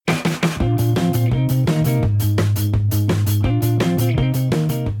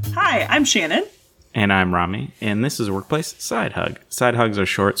I'm Shannon. And I'm Rami, and this is a Workplace Side Hug. Side Hugs are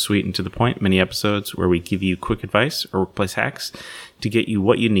short, sweet, and to the point mini episodes where we give you quick advice or workplace hacks to get you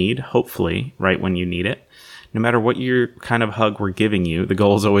what you need, hopefully, right when you need it. No matter what your kind of hug we're giving you, the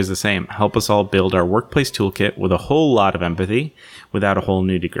goal is always the same. Help us all build our workplace toolkit with a whole lot of empathy without a whole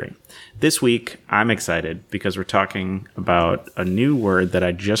new degree. This week, I'm excited because we're talking about a new word that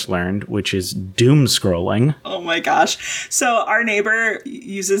I just learned, which is doom scrolling. Oh my gosh. So our neighbor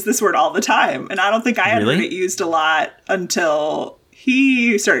uses this word all the time, and I don't think I had heard it used a lot until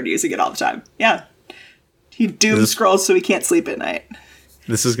he started using it all the time. Yeah. He doom scrolls so he can't sleep at night.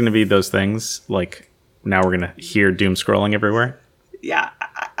 This is going to be those things like... Now we're going to hear doom scrolling everywhere? Yeah.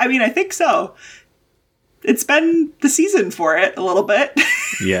 I mean, I think so. It's been the season for it a little bit.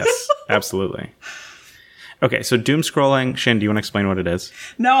 Yes, absolutely. Okay, so doom scrolling. Shan, do you want to explain what it is?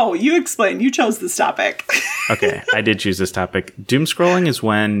 No, you explain. You chose this topic. Okay, I did choose this topic. Doom scrolling is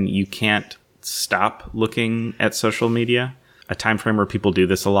when you can't stop looking at social media. A time frame where people do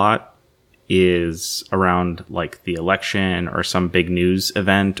this a lot is around like the election or some big news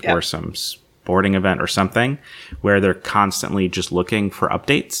event or some sporting event or something where they're constantly just looking for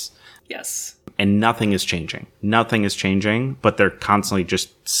updates. Yes. And nothing is changing. Nothing is changing, but they're constantly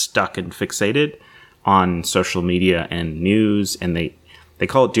just stuck and fixated on social media and news. And they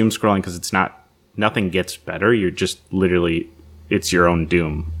call it doom scrolling because it's not, nothing gets better. You're just literally, it's your own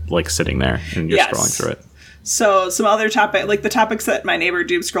doom, like sitting there and you're scrolling through it. So some other topic, like the topics that my neighbor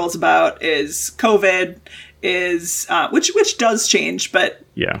doom scrolls about is COVID, is which does change, but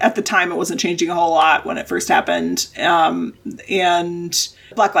at the time it wasn't changing a whole lot when it first happened. And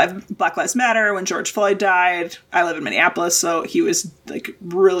Black Lives Matter, when George Floyd died. I live in Minneapolis, so he was like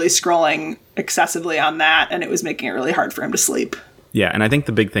really scrolling excessively on that, and it was making it really hard for him to sleep. Yeah, and I think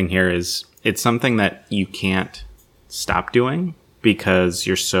the big thing here is it's something that you can't stop doing because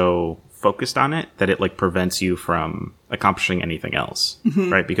you're so focused on it that it like prevents you from accomplishing anything else,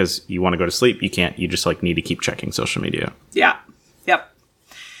 right? Because you want to go to sleep, you can't. You just like need to keep checking social media. Yeah. Yep.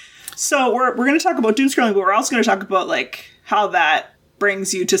 So we're going to talk about doom scrolling, but we're also going to talk about like how that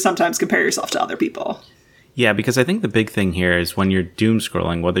brings you to sometimes compare yourself to other people. Yeah, because I think the big thing here is when you're doom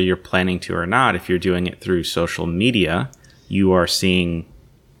scrolling, whether you're planning to or not, if you're doing it through social media, you are seeing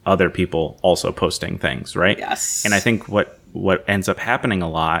other people also posting things, right? Yes. And I think what ends up happening a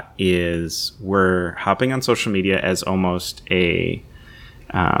lot is we're hopping on social media as almost a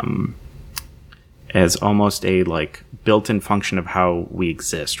like built-in function of how we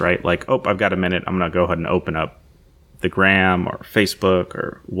exist, right? Like, oh, I've got a minute. I'm going to go ahead and open up the Gram or Facebook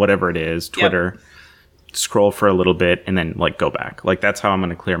or whatever it is, Twitter, scroll for a little bit and then like go back. Like that's how I'm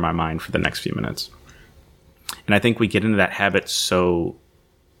going to clear my mind for the next few minutes. And I think we get into that habit so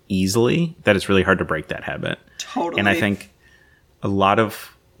easily that it's really hard to break that habit. Totally. And I think a lot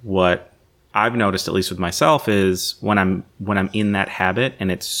of what I've noticed, at least with myself, is when I'm in that habit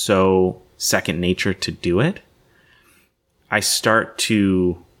and it's so second nature to do it, I start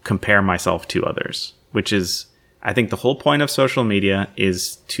to compare myself to others, which is, I think the whole point of social media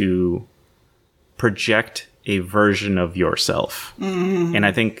is to project a version of yourself. Mm-hmm. And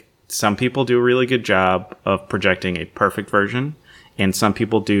I think some people do a really good job of projecting a perfect version, and some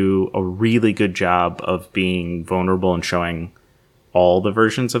people do a really good job of being vulnerable and showing all the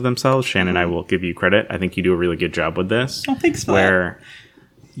versions of themselves. Shannon, I will give you credit. I think you do a really good job with this. Oh, thanks for where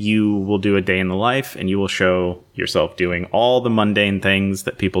you will do a day in the life and you will show yourself doing all the mundane things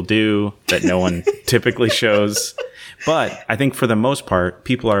that people do that no one typically shows. But I think for the most part,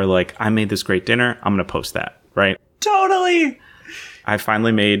 people are like, I made this great dinner. I'm going to post that, right? Totally. I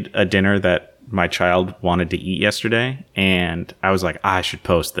finally made a dinner that my child wanted to eat yesterday, and I was like, I should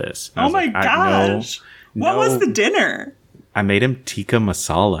post this. Oh my gosh. What was the dinner? I made him tikka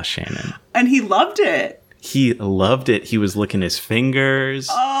masala, Shannon. And he loved it. He loved it. He was licking his fingers.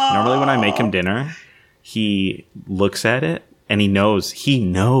 Oh. Normally when I make him dinner, he looks at it and he knows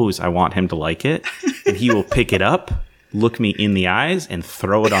I want him to like it. And he will pick it up, look me in the eyes, and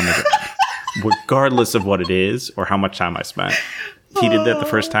throw it on the ground, regardless of what it is or how much time I spent. He did that the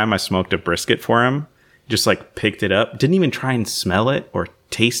first time I smoked a brisket for him. Just like picked it up, didn't even try and smell it or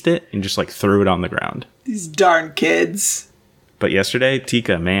taste it, and just like threw it on the ground. These darn kids. But yesterday,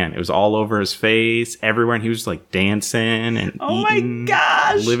 tikka, man, it was all over his face, everywhere, and he was like dancing and eating, my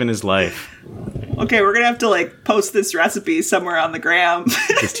gosh, living his life. Okay, we're gonna have to like post this recipe somewhere on the gram.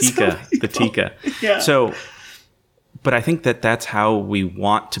 The tikka. Yeah. So, but I think that's how we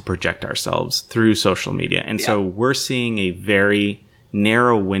want to project ourselves through social media, and so we're seeing a very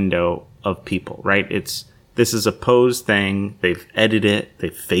narrow window of people, right? This is a posed thing. They've edited it.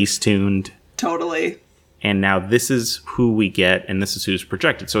 They've face-tuned. Totally. and now this is who we get, and this is who's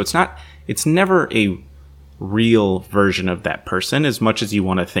projected. So it's never a real version of that person as much as you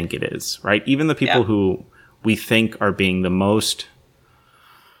want to think it is, right? Even the people who we think are being the most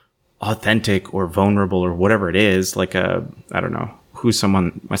authentic or vulnerable or whatever it is, like I don't know, who's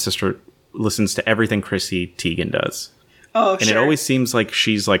someone, my sister listens to everything Chrissy Teigen does. Oh, and it always seems like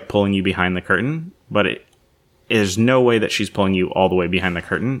she's like pulling you behind the curtain, but there's no way that she's pulling you all the way behind the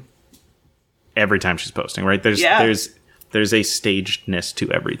curtain every time she's posting, right? There's a stagedness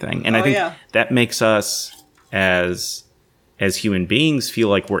to everything. And I think that makes us as human beings feel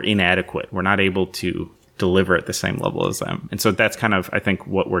like we're inadequate. We're not able to deliver at the same level as them. And so that's kind of, I think,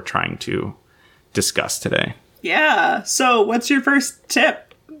 what we're trying to discuss today. Yeah. So what's your first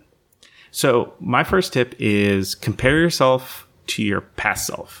tip? So my first tip is compare yourself to your past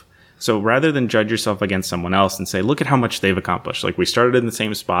self. So rather than judge yourself against someone else and say, look at how much they've accomplished. Like, we started in the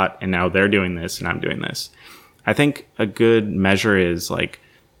same spot and now they're doing this and I'm doing this. I think a good measure is like,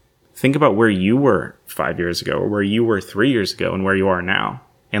 think about where you were 5 years ago or where you were 3 years ago and where you are now.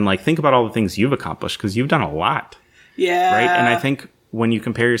 And like, think about all the things you've accomplished because you've done a lot. Yeah. Right. And I think when you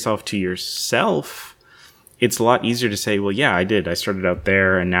compare yourself to yourself, it's a lot easier to say, well, yeah, I did. I started out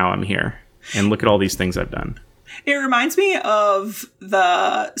there and now I'm here. And look at all these things I've done. It reminds me of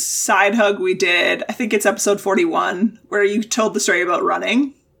the side hug we did. I think it's episode 41, where you told the story about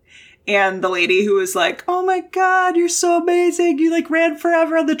running. And the lady who was like, oh my God, you're so amazing. You like ran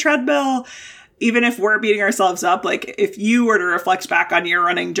forever on the treadmill. Even if we're beating ourselves up, like if you were to reflect back on your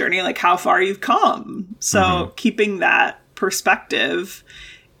running journey, like how far you've come. So keeping that perspective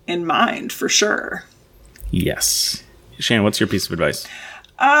in mind for sure. Yes. Shannon, what's your piece of advice?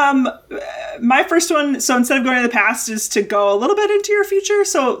 My first one, so instead of going to the past, is to go a little bit into your future.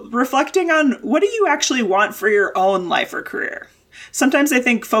 So reflecting on what do you actually want for your own life or career? Sometimes I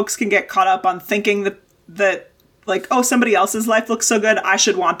think folks can get caught up on thinking that like, oh, somebody else's life looks so good, I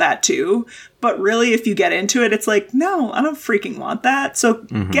should want that too. But really, if you get into it, it's like, no, I don't freaking want that. So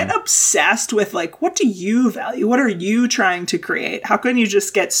get obsessed with like, what do you value? What are you trying to create? How can you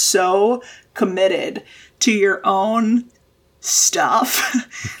just get so committed to your own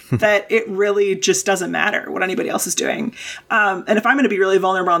stuff that it really just doesn't matter what anybody else is doing? And if I'm going to be really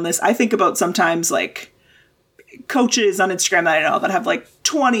vulnerable on this, I think about sometimes like coaches on Instagram that I know that have like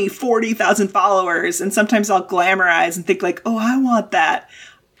 20, 40,000 followers. And sometimes I'll glamorize and think like, oh, I want that.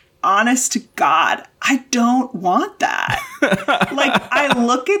 Honest to God, I don't want that. Like, I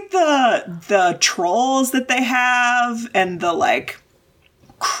look at the trolls that they have and the like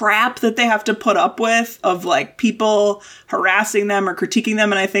crap that they have to put up with of like people harassing them or critiquing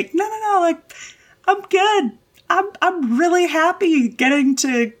them. And I think, no, like, I'm good. I'm really happy getting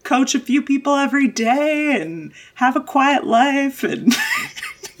to coach a few people every day and have a quiet life and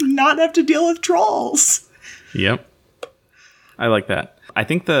not have to deal with trolls. Yep. I like that. I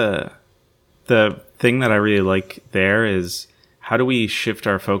think the thing that I really like there is how do we shift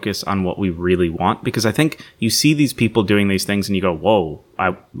our focus on what we really want? Because I think you see these people doing these things and you go, whoa,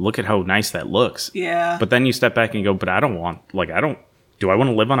 look at how nice that looks. Yeah. But then you step back and you go, but do I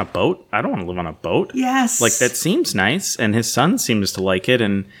want to live on a boat? I don't want to live on a boat. Yes. Like, that seems nice. And his son seems to like it.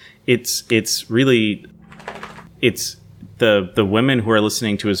 And it's the women who are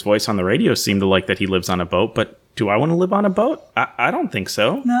listening to his voice on the radio seem to like that he lives on a boat. But do I want to live on a boat? I don't think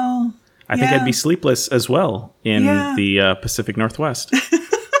so. No. I think I'd be sleepless as well in the Pacific Northwest.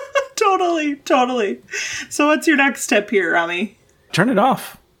 Totally. So what's your next tip here, Rami? Turn it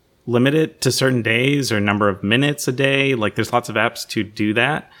off. Limit it to certain days or number of minutes a day. Like, there's lots of apps to do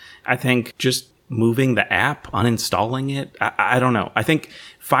that. I think just moving the app, uninstalling it. I don't know. I think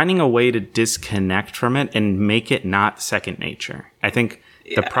finding a way to disconnect from it and make it not second nature. I think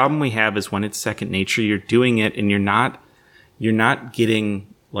the problem we have is when it's second nature, you're doing it and you're not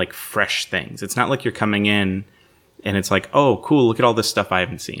getting like fresh things. It's not like you're coming in and it's like, oh, cool, look at all this stuff I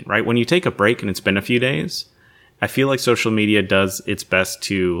haven't seen, right? When you take a break and it's been a few days, I feel like social media does its best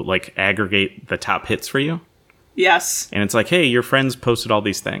to like aggregate the top hits for you. Yes. And it's like, hey, your friends posted all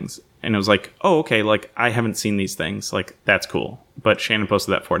these things. And it was like, oh, okay, like I haven't seen these things. Like, that's cool. But Shannon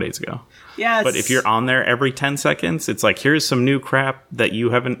posted that 4 days ago. Yes. But if you're on there every 10 seconds, it's like, here's some new crap that you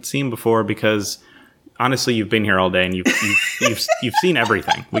haven't seen before because honestly, you've been here all day and you've seen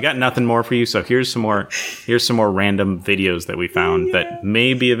everything. We got nothing more for you. So here's some more random videos that we found that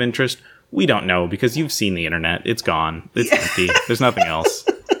may be of interest. We don't know because you've seen the internet. It's gone. It's empty. There's nothing else.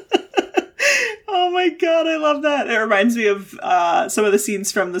 Oh my God, I love that. It reminds me of some of the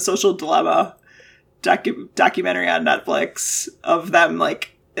scenes from the Social Dilemma documentary on Netflix of them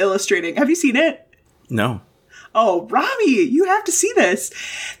like illustrating. Have you seen it? No. Oh, Rami, you have to see this.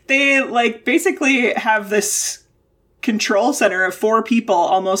 They like basically have this control center of 4 people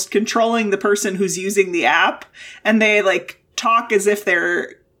almost controlling the person who's using the app. And they like talk as if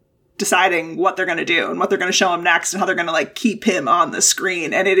they're deciding what they're going to do and what they're going to show him next and how they're going to like keep him on the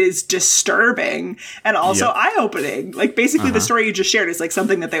screen. And it is disturbing and also eye-opening. Like basically the story you just shared is like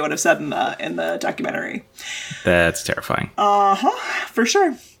something that they would have said in the documentary. That's terrifying. For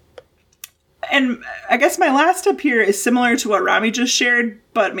sure. And I guess my last tip here is similar to what Rami just shared,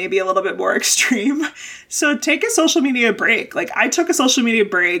 but maybe a little bit more extreme. So take a social media break. Like I took a social media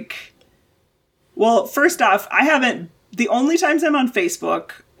break. Well, first off, the only times I'm on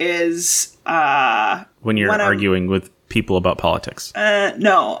Facebook is when you're arguing with people about politics.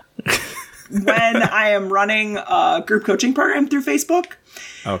 No. When I am running a group coaching program through Facebook.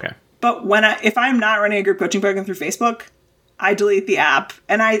 Okay. But if I'm not running a group coaching program through Facebook, I delete the app.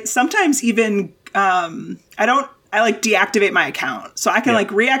 And I sometimes even I like deactivate my account. So I can like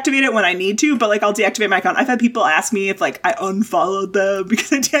reactivate it when I need to, but like I'll deactivate my account. I've had people ask me if like I unfollowed them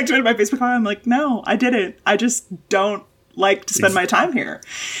because I deactivated my Facebook account. I'm like, no, I didn't. I just don't like to spend my time here.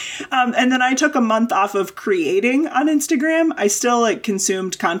 And then I took a month off of creating on Instagram. I still like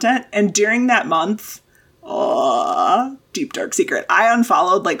consumed content. And during that month, deep dark secret, I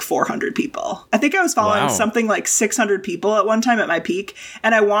unfollowed like 400 people. I think I was following something like 600 people at one time at my peak.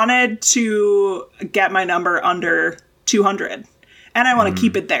 And I wanted to get my number under 200. And I want to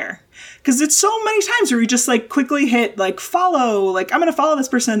keep it there. Because it's so many times where you just like quickly hit like follow, like I'm going to follow this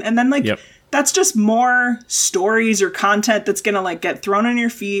person. And then like that's just more stories or content that's going to like get thrown in your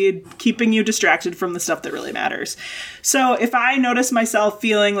feed, keeping you distracted from the stuff that really matters. So if I notice myself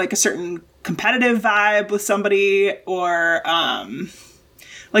feeling like a certain competitive vibe with somebody or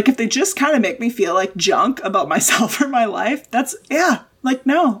like if they just kind of make me feel like junk about myself or my life, like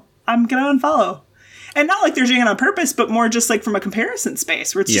no, I'm going to unfollow. And not like they're doing it on purpose, but more just like from a comparison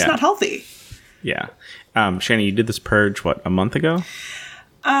space where it's just not healthy. Yeah. Shannon, you did this purge, a month ago?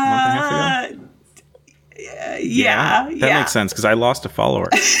 A month and a half ago? Yeah. That makes sense because I lost a follower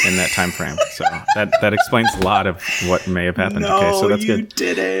in that time frame. So that explains a lot of what may have happened. No, okay, so that's you good.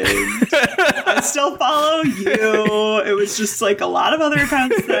 Didn't. I still follow you. It was just like a lot of other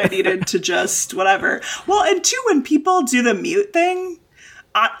accounts that I needed to just whatever. Well, and two, when people do the mute thing,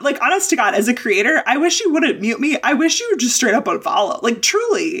 like honest to God, as a creator, I wish you wouldn't mute me. I wish you would just straight up unfollow. Like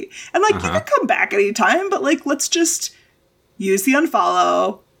truly. And like you can come back anytime, but like let's just use the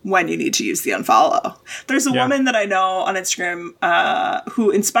unfollow when you need to use the unfollow. There's a woman that I know on Instagram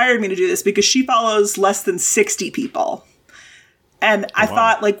who inspired me to do this because she follows less than 60 people. And I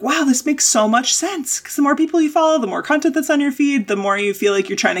thought like, wow, this makes so much sense. Because the more people you follow, the more content that's on your feed, the more you feel like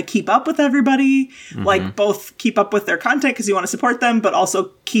you're trying to keep up with everybody. Like both keep up with their content because you want to support them, but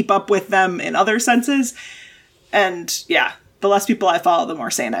also keep up with them in other senses. And yeah, the less people I follow, the more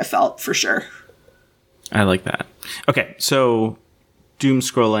sane I felt for sure. I like that. Okay, so doom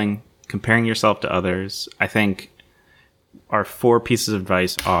scrolling, comparing yourself to others. I think our 4 pieces of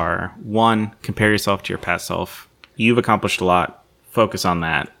advice are: 1, compare yourself to your past self. You've accomplished a lot. Focus on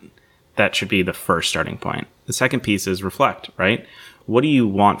that. That should be the first starting point. The second piece is reflect, right? What do you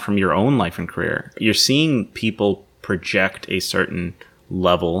want from your own life and career? You're seeing people project a certain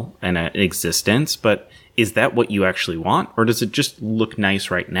level and an existence, but is that what you actually want? Or does it just look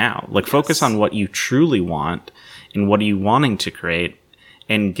nice right now? Like focus on what you truly want and what are you wanting to create,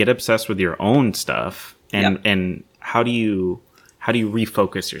 and get obsessed with your own stuff. And how do you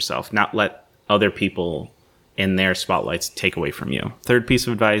refocus yourself? Not let other people in their spotlights take away from you. Third piece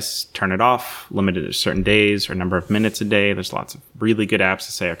of advice, turn it off, limit it to certain days or number of minutes a day. There's lots of really good apps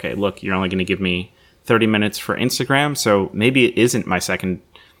to say, okay, look, you're only going to give me 30 minutes for Instagram. So maybe it isn't my second.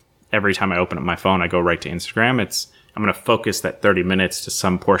 Every time I open up my phone, I go right to Instagram. I'm going to focus that 30 minutes to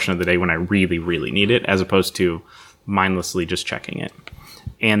some portion of the day when I really, really need it, as opposed to mindlessly just checking it.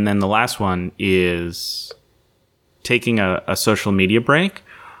 And then the last one is taking a social media break,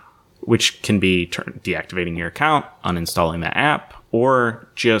 which can be deactivating your account, uninstalling the app, or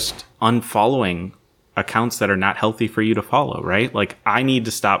just unfollowing accounts that are not healthy for you to follow, right? Like I need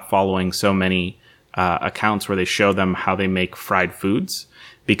to stop following so many accounts where they show them how they make fried foods,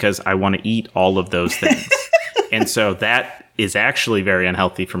 because I want to eat all of those things. And so that is actually very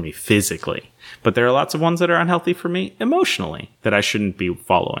unhealthy for me physically. But there are lots of ones that are unhealthy for me emotionally that I shouldn't be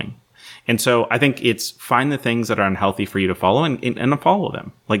following. And so I think it's find the things that are unhealthy for you to follow and unfollow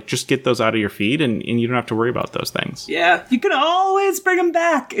them. Like just get those out of your feed and you don't have to worry about those things. Yeah, you can always bring them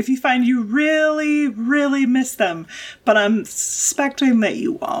back if you find you really, really miss them. But I'm suspecting that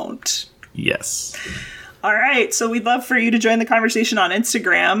you won't. Yes. All right, so we'd love for you to join the conversation on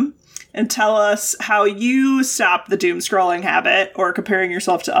Instagram. and tell us how you stop the doom scrolling habit or comparing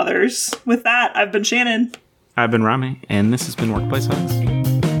yourself to others. With that, I've been Shannon. I've been Rami, and this has been Workplace Hugs.